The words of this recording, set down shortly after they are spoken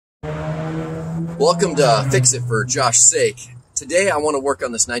Welcome to Fix It for Josh's sake. Today I want to work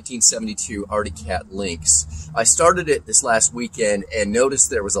on this 1972 Arctic Cat Lynx. I started it this last weekend and noticed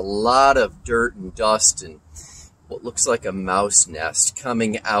there was a lot of dirt and dust and what looks like a mouse nest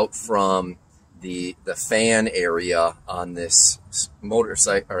coming out from the fan area on this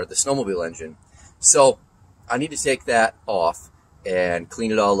motorcycle or the snowmobile engine. So I need to take that off and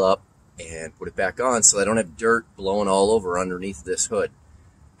clean it all up and put it back on so I don't have dirt blowing all over underneath this hood.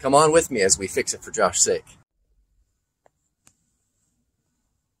 Come on with me as we fix it for Josh's sake.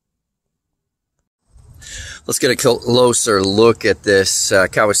 Let's get a closer look at this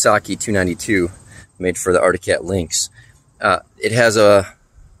Kawasaki 292 made for the Arctic Cat Lynx. It has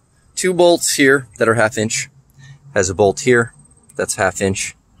two bolts here that are 1/2 inch. Has a bolt here that's 1/2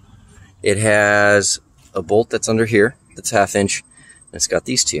 inch. It has a bolt that's under here that's 1/2 inch. And it's got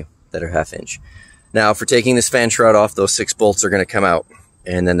these two that are 1/2 inch. Now for taking this fan shroud off, those 6 bolts are going to come out.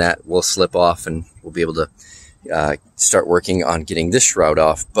 And then that will slip off and we'll be able to start working on getting this shroud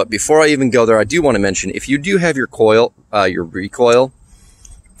off. But before I even go there, I do want to mention, if you do have your coil, your recoil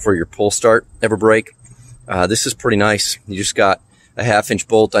for your pull start ever break, this is pretty nice. You just got a 1/2 inch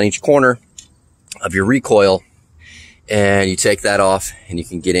bolt on each corner of your recoil and you take that off and you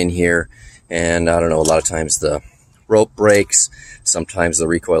can get in here. And I don't know, a lot of times the rope breaks, sometimes the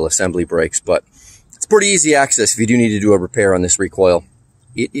recoil assembly breaks, but it's pretty easy access if you do need to do a repair on this recoil.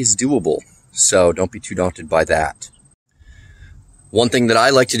 It is doable, so don't be too daunted by that. One thing that I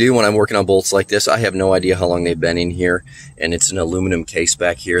like to do when I'm working on bolts like this, I have no idea how long they've been in here, and it's an aluminum case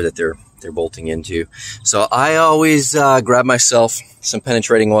back here that they're bolting into. So I always grab myself some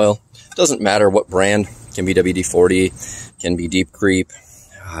penetrating oil. Doesn't matter what brand, can be WD-40, can be Deep Creep,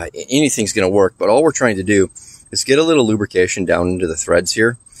 anything's going to work. But all we're trying to do is get a little lubrication down into the threads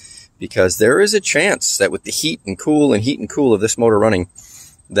here, because there is a chance that with the heat and cool of this motor running,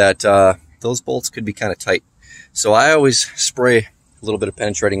 that those bolts could be kind of tight. So I always spray a little bit of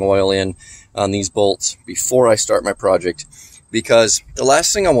penetrating oil in on these bolts before I start my project, because the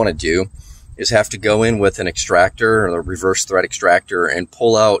last thing I want to do is have to go in with an extractor or a reverse thread extractor and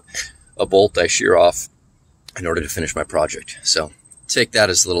pull out a bolt I shear off in order to finish my project. So take that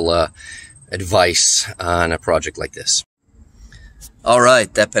as a little advice on a project like this. All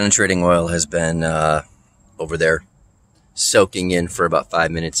right, that penetrating oil has been over there soaking in for about 5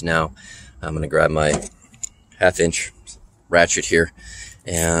 minutes now. I'm going to grab my 1/2 inch ratchet here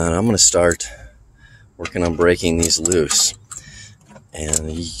and I'm going to start working on breaking these loose.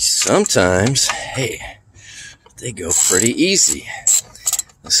 And sometimes, hey, they go pretty easy.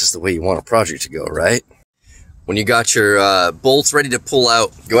 This is the way you want a project to go, right? When you got your bolts ready to pull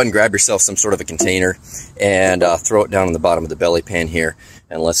out, go ahead and grab yourself some sort of a container and throw it down on the bottom of the belly pan here.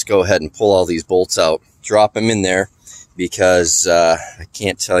 And let's go ahead and pull all these bolts out. Drop them in there, because I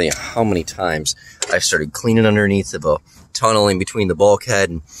can't tell you how many times I started cleaning underneath of a tunnel in between the bulkhead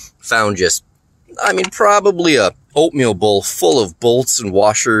and found just, I mean, probably a oatmeal bowl full of bolts and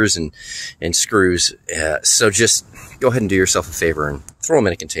washers and screws. So just go ahead and do yourself a favor and throw them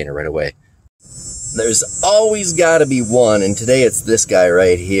in a container right away. There's always got to be one, and today it's this guy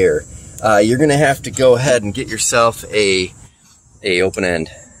right here. You're going to have to go ahead and get yourself a open-end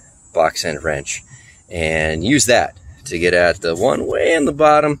box end wrench and use that to get at the one way in the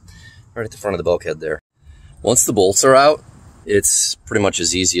bottom, right at the front of the bulkhead there. Once the bolts are out, it's pretty much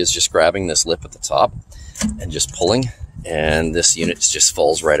as easy as just grabbing this lip at the top and just pulling, and this unit just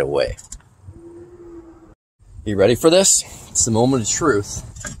falls right away. You ready for this? It's the moment of truth.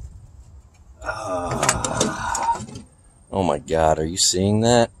 Oh my God, are you seeing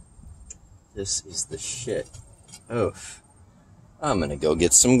that? This is the shit. Oof. I'm gonna go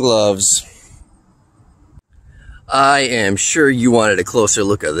get some gloves. I am sure you wanted a closer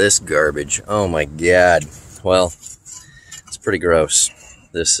look at this garbage. Oh my God. Well, it's pretty gross.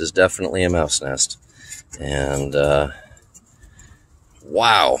 This is definitely a mouse nest. And,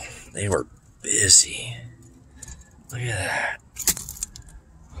 wow, they were busy. Look at that.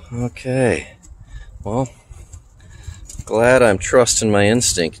 Okay. Well, glad I'm trusting my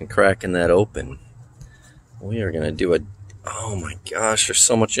instinct and cracking that open. We are going to do oh my gosh, there's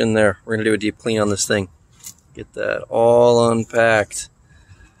so much in there. We're going to do a deep clean on this thing. Get that all unpacked.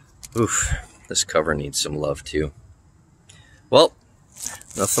 Oof, this cover needs some love too. Well,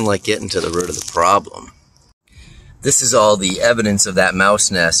 nothing like getting to the root of the problem. This is all the evidence of that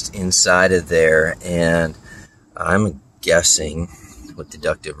mouse nest inside of there, and I'm guessing, with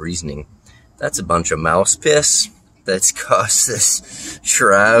deductive reasoning, that's a bunch of mouse piss that's caused this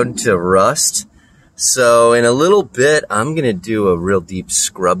shroud to rust. So in a little bit, I'm going to do a real deep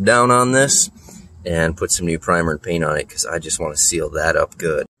scrub down on this and put some new primer and paint on it, because I just want to seal that up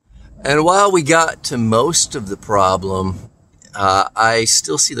good. And while we got to most of the problem, I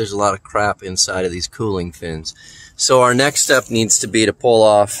still see there's a lot of crap inside of these cooling fins. So our next step needs to be to pull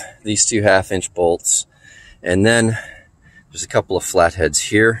off these 2 1/2-inch bolts. And then there's a couple of flatheads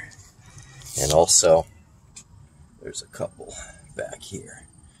here. And also there's a couple back here.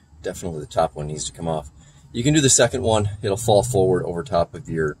 Definitely the top one needs to come off. You can do the second one. It'll fall forward over top of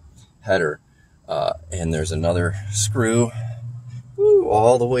your header. And there's another screw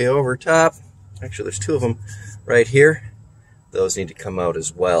all the way over top. Actually, there's 2 of them right here. Those need to come out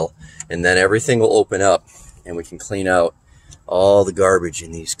as well. And then everything will open up and we can clean out all the garbage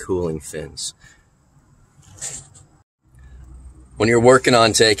in these cooling fins. When you're working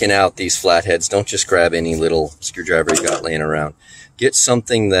on taking out these flatheads, don't just grab any little screwdriver you got laying around. Get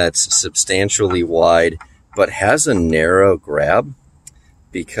something that's substantially wide but has a narrow grab,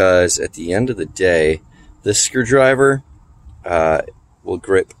 because at the end of the day, this screwdriver will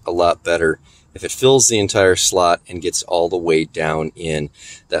grip a lot better if it fills the entire slot and gets all the way down in.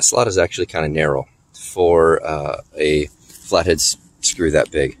 That slot is actually kind of narrow for a flathead screw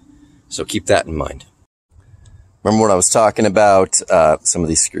that big. So keep that in mind. Remember when I was talking about some of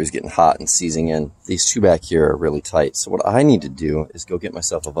these screws getting hot and seizing in? These 2 back here are really tight. So what I need to do is go get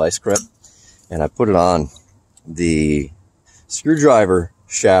myself a vice grip, and I put it on the screwdriver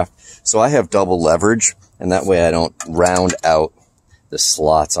shaft so I have double leverage, and that way I don't round out the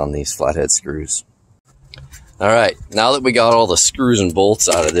slots on these flathead screws. Alright, now that we got all the screws and bolts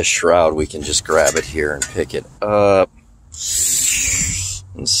out of this shroud, we can just grab it here and pick it up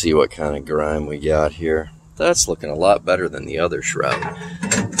and see what kind of grime we got here. That's looking a lot better than the other shroud.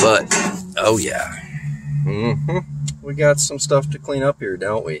 But, oh yeah. We got some stuff to clean up here,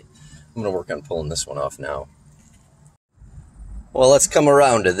 don't we? I'm going to work on pulling this one off now. Well, let's come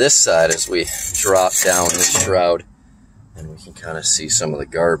around to this side as we drop down this shroud. And we can kind of see some of the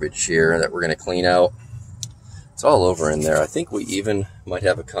garbage here that we're going to clean out. It's all over in there. I think we even might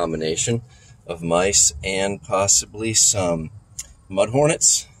have a combination of mice and possibly some mud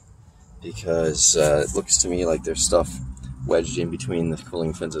hornets, because it looks to me like there's stuff wedged in between the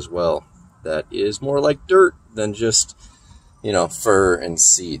cooling fins as well that is more like dirt than just, you know, fur and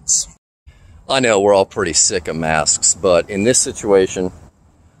seeds. I know we're all pretty sick of masks, but in this situation,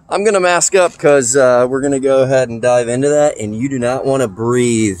 I'm going to mask up, because we're going to go ahead and dive into that, and you do not want to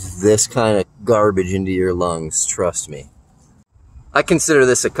breathe this kind of garbage into your lungs, trust me. I consider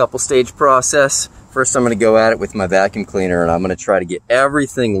this a couple stage process. First, I'm going to go at it with my vacuum cleaner, and I'm going to try to get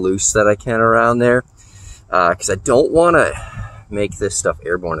everything loose that I can around there, because I don't want to make this stuff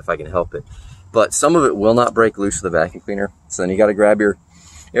airborne if I can help it. But some of it will not break loose with a vacuum cleaner, so then you got to grab your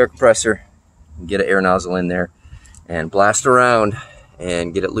air compressor and get an air nozzle in there and blast around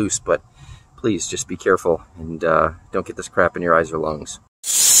and get it loose. But please just be careful and don't get this crap in your eyes or lungs.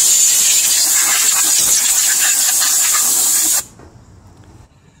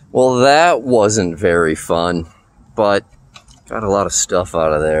 Well, that wasn't very fun, but got a lot of stuff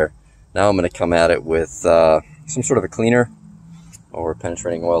out of there. Now I'm going to come at it with some sort of a cleaner or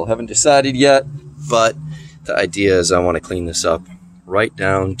penetrating oil. Haven't decided yet, but the idea is I want to clean this up right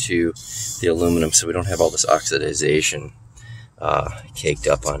down to the aluminum so we don't have all this oxidization caked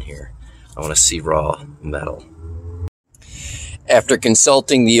up on here. I want to see raw metal. After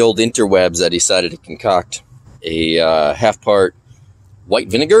consulting the old interwebs, I decided to concoct a half part white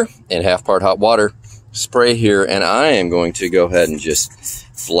vinegar and half part hot water spray here, and I am going to go ahead and just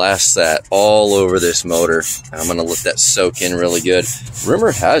blast that all over this motor. I'm going to let that soak in really good.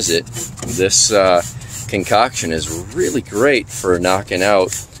 Rumor has it this concoction is really great for knocking out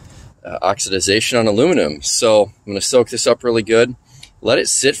oxidization on aluminum. So I'm going to soak this up really good, let it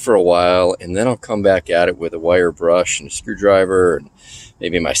sit for a while, and then I'll come back at it with a wire brush and a screwdriver and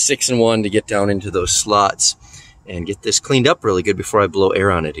maybe my 6-in-1 to get down into those slots and get this cleaned up really good before I blow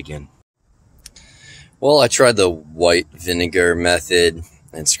air on it again. Well, I tried the white vinegar method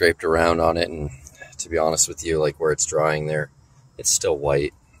and scraped around on it, and to be honest with you, like where it's drying there, it's still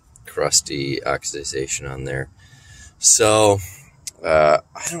white, crusty oxidization on there. So I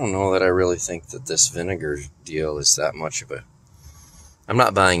don't know that I really think that this vinegar deal is that much of a... I'm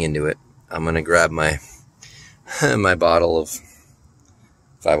not buying into it. I'm going to grab my my bottle of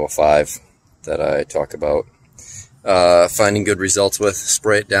 505 that I talk about finding good results with,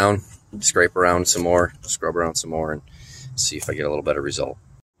 spray it down, scrape around some more, scrub around some more, and see if I get a little better result.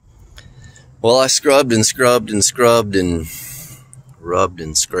 Well, I scrubbed and scrubbed and scrubbed and rubbed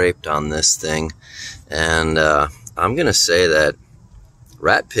and scraped on this thing, and I'm gonna say that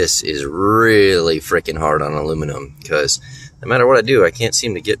rat piss is really freaking hard on aluminum, because no matter what I do, I can't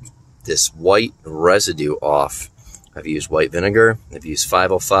seem to get this white residue off I've used white vinegar, I've used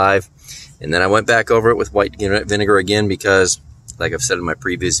 505, and then I went back over it with white vinegar again because, like I've said in my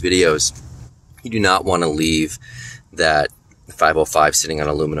previous videos, you do not want to leave that 505 sitting on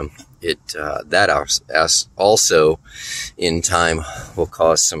aluminum. That also in time will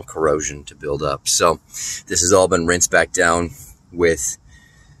cause some corrosion to build up. So this has all been rinsed back down with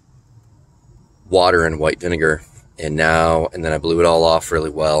water and white vinegar, and then I blew it all off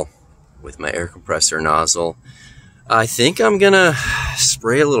really well with my air compressor nozzle. I think I'm gonna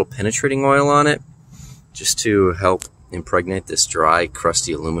spray a little penetrating oil on it just to help impregnate this dry,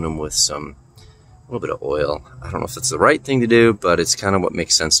 crusty aluminum with a little bit of oil. I don't know if that's the right thing to do, but it's kind of what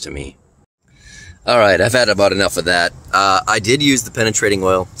makes sense to me. All right, I've had about enough of that. I did use the penetrating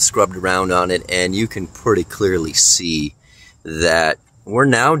oil, scrubbed around on it, and you can pretty clearly see that we're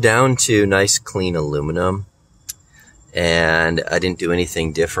now down to nice clean aluminum. And I didn't do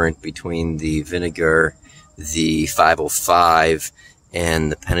anything different between the vinegar, the 505,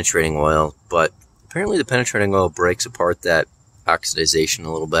 and the penetrating oil, but apparently the penetrating oil breaks apart that oxidization a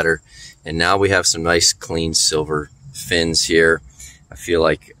little better, and now we have some nice clean silver fins here. I feel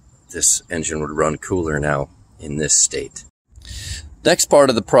like this engine would run cooler now in this state. Next part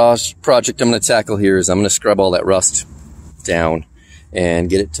of the project I'm going to tackle here is I'm going to scrub all that rust down and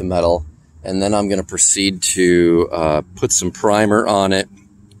get it to metal, and then I'm going to proceed to put some primer on it.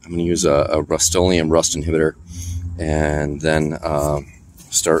 I'm going to use a Rust-Oleum rust inhibitor, and then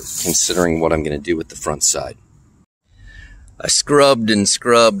start considering what I'm going to do with the front side. I scrubbed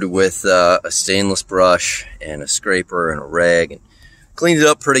with a stainless brush and a scraper and a rag, and cleaned it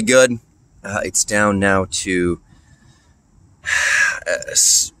up pretty good. It's down now to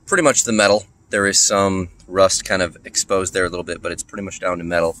pretty much the metal. There is some rust kind of exposed there a little bit, but it's pretty much down to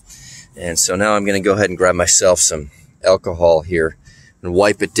metal. And so now I'm going to go ahead and grab myself some alcohol here and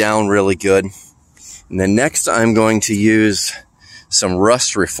wipe it down really good. And then next I'm going to use some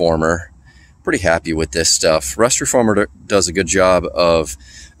rust reformer. Pretty happy with this stuff. Rust reformer does a good job of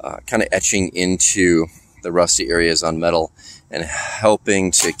kind of etching into the rusty areas on metal and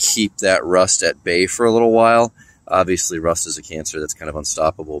helping to keep that rust at bay for a little while. Obviously rust is a cancer that's kind of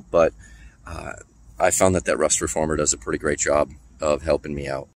unstoppable, but I found that rust reformer does a pretty great job of helping me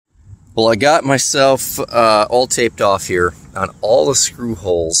out. Well, I got myself all taped off here on all the screw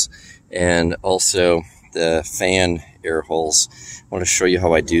holes and also the fan air holes. I want to show you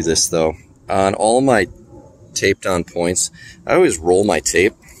how I do this though. On all my taped on points, I always roll my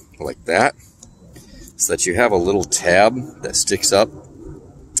tape like that so that you have a little tab that sticks up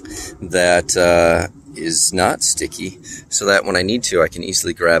that is not sticky, so that when I need to, I can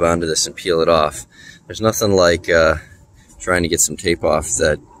easily grab onto this and peel it off. There's nothing like trying to get some tape off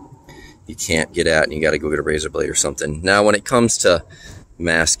that you can't get at and you got to go get a razor blade or something. Now, when it comes to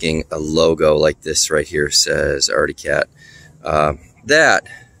masking a logo like this right here says Arctic Cat, that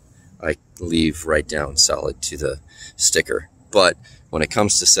I leave right down solid to the sticker. But when it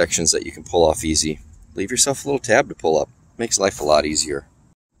comes to sections that you can pull off easy, leave yourself a little tab to pull up. Makes life a lot easier.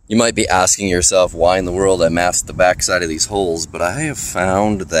 You might be asking yourself why in the world I masked the backside of these holes, but I have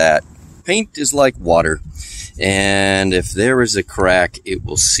found that paint is like water, and if there is a crack, it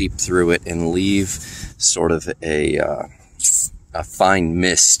will seep through it and leave sort of a fine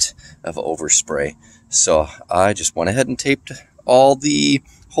mist of overspray. So I just went ahead and taped all the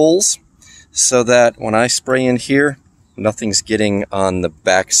holes so that when I spray in here, nothing's getting on the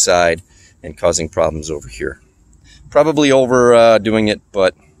backside and causing problems over here. Probably overdoing it,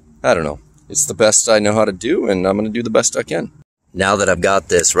 but I don't know. It's the best I know how to do, and I'm going to do the best I can. Now that I've got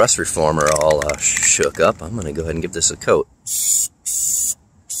this rust reformer all shook up, I'm going to go ahead and give this a coat.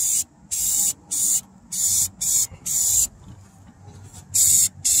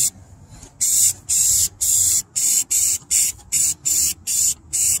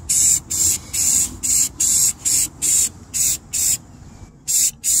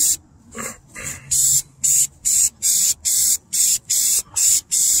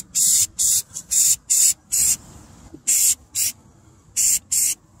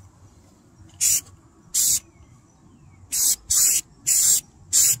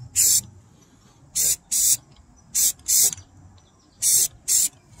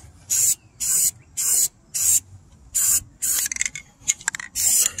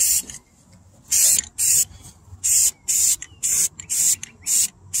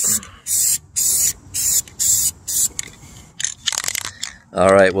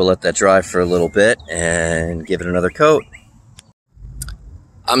 All right, we'll let that dry for a little bit and give it another coat.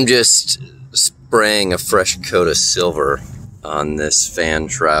 I'm just spraying a fresh coat of silver on this fan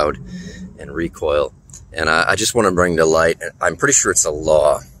shroud and recoil. And I just want to bring to light, I'm pretty sure it's a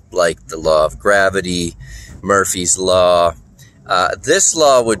law, like the law of gravity Murphy's Law. This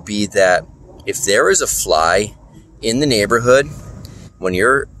law would be that if there is a fly in the neighborhood, when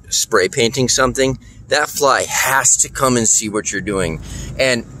you're spray painting something, that fly has to come and see what you're doing.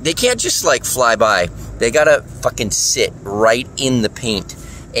 And they can't just like fly by. They gotta fucking sit right in the paint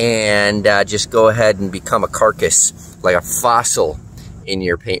and just go ahead and become a carcass, like a fossil in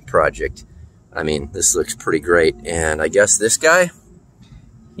your paint project. I mean, this looks pretty great. And I guess this guy,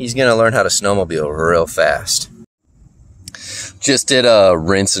 he's gonna learn how to snowmobile real fast. Just did a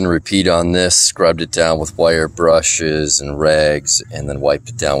rinse and repeat on this, scrubbed it down with wire brushes and rags, and then wiped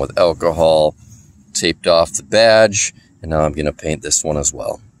it down with alcohol, taped off the badge, and now I'm gonna paint this one as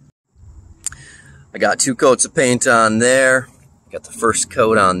well. I got 2 coats of paint on there. Got the first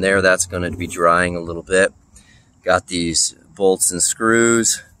coat on there, that's gonna be drying a little bit. Got these bolts and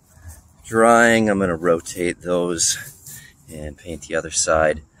screws drying. I'm gonna rotate those and paint the other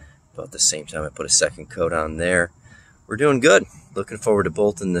side. But at the same time, I put a second coat on there. We're doing good. Looking forward to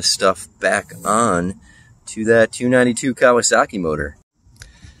bolting this stuff back on to that 292 Kawasaki motor.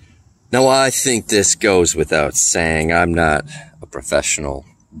 Now, I think this goes without saying, I'm not a professional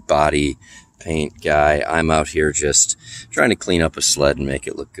body paint guy. I'm out here just trying to clean up a sled and make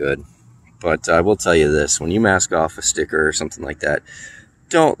it look good. But I will tell you this, when you mask off a sticker or something like that,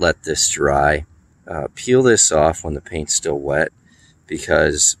 don't let this dry. Peel this off when the paint's still wet,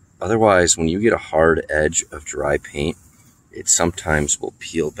 because otherwise, when you get a hard edge of dry paint, it sometimes will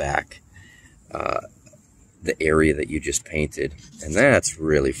peel back the area that you just painted, and that's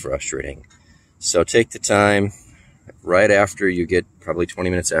really frustrating. So take the time right after you get, probably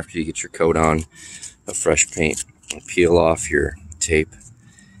 20 minutes after you get your coat on of fresh paint, peel off your tape,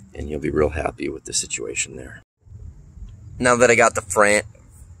 and you'll be real happy with the situation there. Now that I got the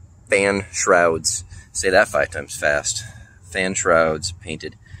fan shrouds, say that 5 times fast, fan shrouds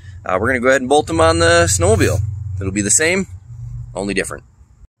painted, we're going to go ahead and bolt them on the snowmobile. It'll be the same, only different.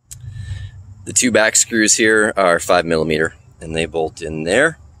 The 2 back screws here are 5mm, and they bolt in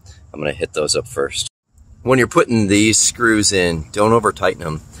there. I'm going to hit those up first. When you're putting these screws in, don't over tighten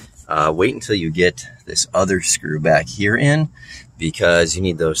them. Wait until you get this other screw back here in, because you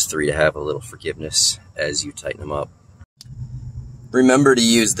need those 3 to have a little forgiveness as you tighten them up. Remember to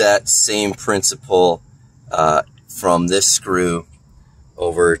use that same principle from this screw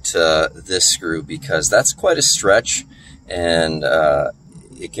over to this screw, because that's quite a stretch, and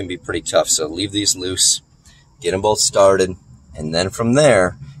it can be pretty tough. So leave these loose, get them both started, and then from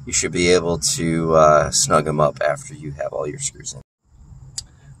there you should be able to snug them up after you have all your screws in.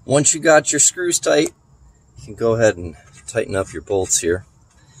 Once you got your screws tight, you can go ahead and tighten up your bolts here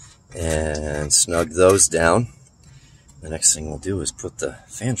and snug those down. The next thing we'll do is put the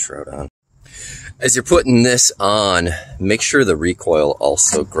fan shroud on. As you're putting this on, make sure the recoil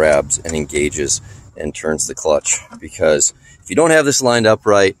also grabs and engages and turns the clutch, because if you don't have this lined up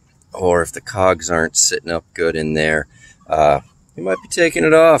right, or if the cogs aren't sitting up good in there, you might be taking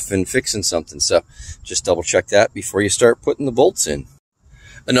it off and fixing something. So just double check that before you start putting the bolts in.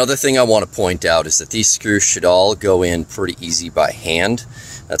 Another thing I want to point out is that these screws should all go in pretty easy by hand.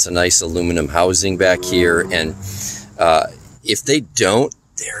 That's a nice aluminum housing back here, and if they don't,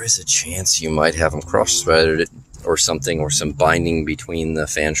 there is a chance you might have them cross-threaded or something, or some binding between the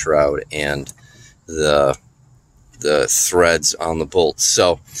fan shroud and the threads on the bolts.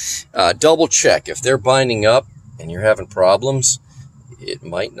 So double check. If they're binding up and you're having problems, it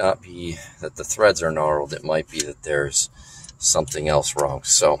might not be that the threads are gnarled. It might be that there's something else wrong.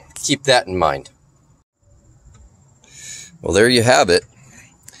 So keep that in mind. Well, there you have it.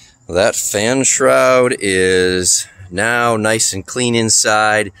 That fan shroud is now nice and clean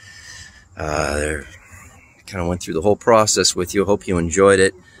inside. Kind of went through the whole process with you. Hope you enjoyed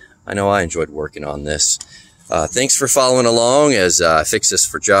it. I know I enjoyed working on this. Thanks for following along as I fix this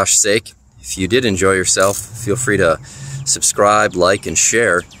for Josh's sake. If you did enjoy yourself, feel free to subscribe, like, and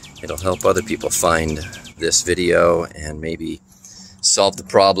share. It'll help other people find this video and maybe solve the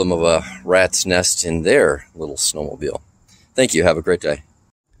problem of a rat's nest in their little snowmobile. Thank you. Have a great day.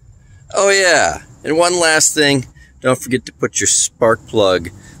 Oh yeah, and one last thing. Don't forget to put your spark plug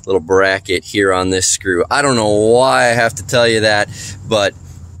little bracket here on this screw. I don't know why I have to tell you that, but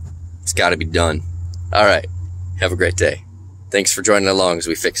it's got to be done. All right. Have a great day. Thanks for joining along as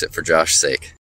we fix it for Josh's sake.